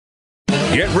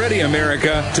Get ready,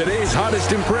 America. Today's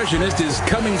hottest impressionist is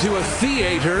coming to a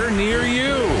theater near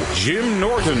you. Jim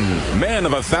Norton, man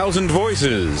of 1,000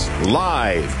 voices,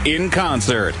 live in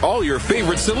concert. All your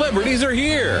favorite celebrities are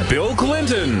here. Bill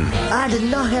Clinton. I did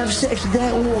not have sex with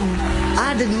that woman.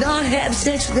 I did not have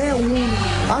sex with that woman.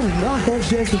 I did not have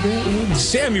sex with that woman.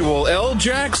 Samuel L.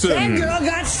 Jackson. That girl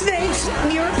got snakes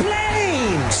in your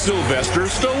plane. Sylvester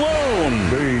Stallone.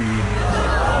 Hey,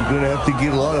 I'm gonna have to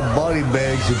get a lot of body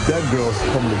bags if that girl's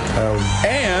coming to town.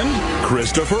 And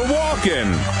Christopher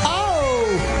Walken.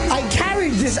 Oh, I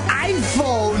carried this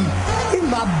iPhone in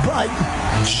my butt.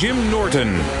 Jim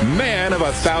Norton, man of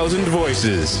 1,000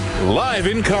 voices, live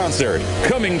in concert,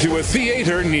 coming to a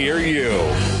theater near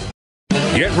you.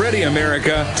 Get ready,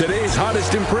 America. Today's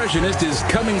hottest impressionist is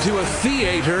coming to a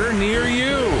theater near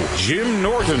you. Jim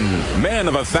Norton, man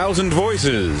of 1,000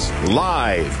 voices,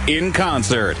 live in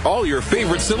concert. All your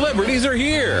favorite celebrities are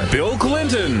here. Bill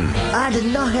Clinton. I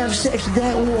did not have sex with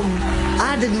that woman.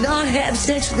 I did not have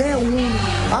sex with that woman.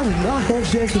 I did not have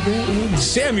sex with that woman.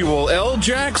 Samuel L.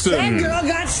 Jackson. That girl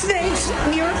got snakes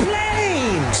in your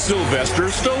plane. Sylvester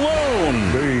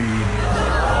Stallone. Hey,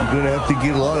 I'm gonna have to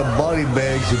get a lot of body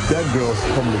bags if that girl's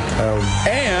coming to town.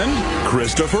 And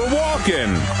Christopher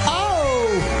Walken.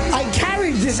 Oh, I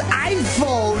carried this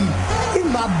iPhone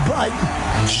in my butt.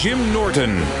 Jim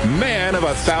Norton, man of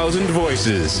 1,000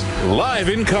 voices, live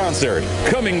in concert,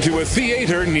 coming to a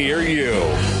theater near you.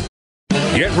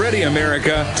 Get ready,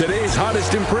 America. Today's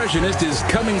hottest impressionist is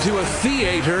coming to a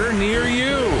theater near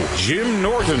you. Jim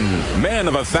Norton, man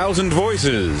of 1,000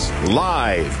 voices,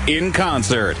 live in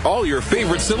concert. All your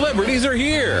favorite celebrities are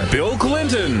here. Bill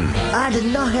Clinton. I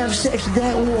did not have sex with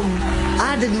that woman.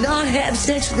 I did not have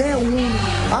sex with that woman.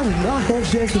 I did not have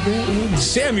sex with that woman.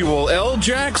 Samuel L.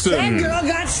 Jackson. That girl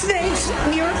got snakes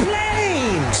in your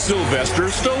plane. Sylvester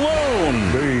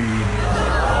Stallone. Hey,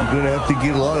 I'm gonna have to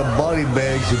get a lot of body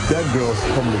bags if that girl's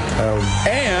coming to town.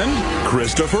 And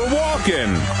Christopher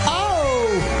Walken.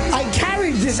 Oh, I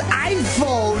carried this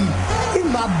iPhone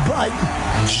in my butt.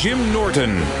 Jim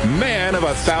Norton, man of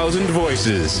 1,000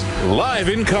 voices, live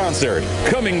in concert,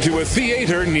 coming to a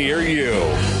theater near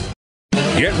you.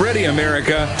 Get ready,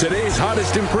 America. Today's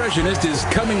hottest impressionist is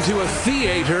coming to a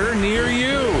theater near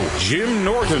you. Jim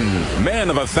Norton, man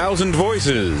of 1,000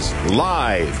 voices,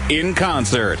 live in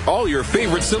concert. All your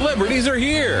favorite celebrities are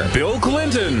here. Bill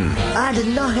Clinton. I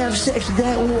did not have sex with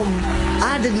that woman.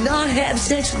 I did not have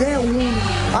sex with that woman.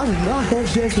 I did not have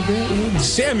sex with that woman.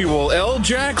 Samuel L.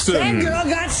 Jackson. That girl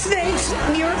got snakes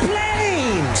in your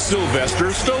plane. Sylvester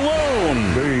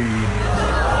Stallone. Hey,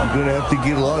 I'm gonna have to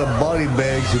get a lot of body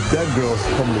bags if that girl's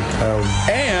coming to town.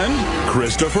 And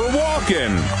Christopher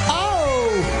Walken.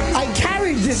 Oh, I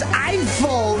carried this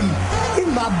iPhone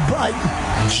in my butt.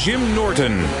 Jim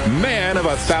Norton, man of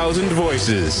 1,000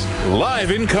 voices,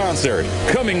 live in concert,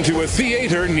 coming to a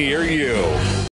theater near you.